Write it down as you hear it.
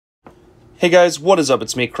Hey guys, what is up?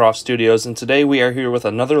 It's me, Croft Studios, and today we are here with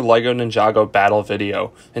another LEGO Ninjago battle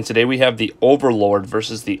video. And today we have the Overlord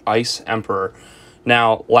versus the Ice Emperor.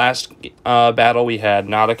 Now, last battle we had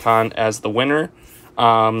Nauticon as the winner.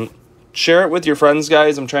 Share it with your friends,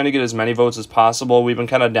 guys. I'm trying to get as many votes as possible. We've been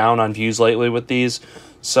kind of down on views lately with these.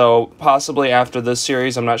 So, possibly after this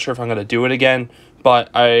series, I'm not sure if I'm going to do it again. But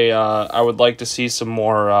I would like to see some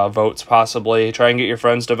more votes, possibly. Try and get your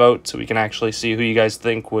friends to vote so we can actually see who you guys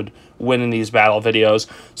think would win in these battle videos.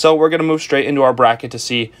 So we're going to move straight into our bracket to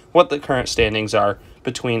see what the current standings are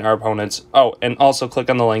between our opponents. Oh, and also click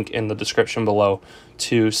on the link in the description below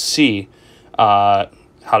to see how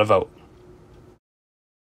to vote.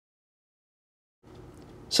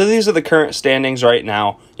 So these are the current standings right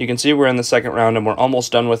now. You can see we're in the second round and we're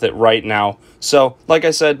almost done with it right now. So, like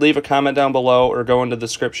I said, leave a comment down below or go into the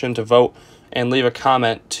description to vote and leave a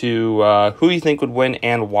comment to who you think would win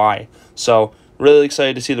and why. So, really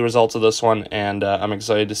excited to see the results of this one, and I'm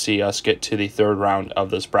excited to see us get to the third round of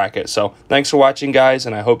this bracket. So, thanks for watching, guys,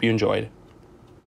 and I hope you enjoyed.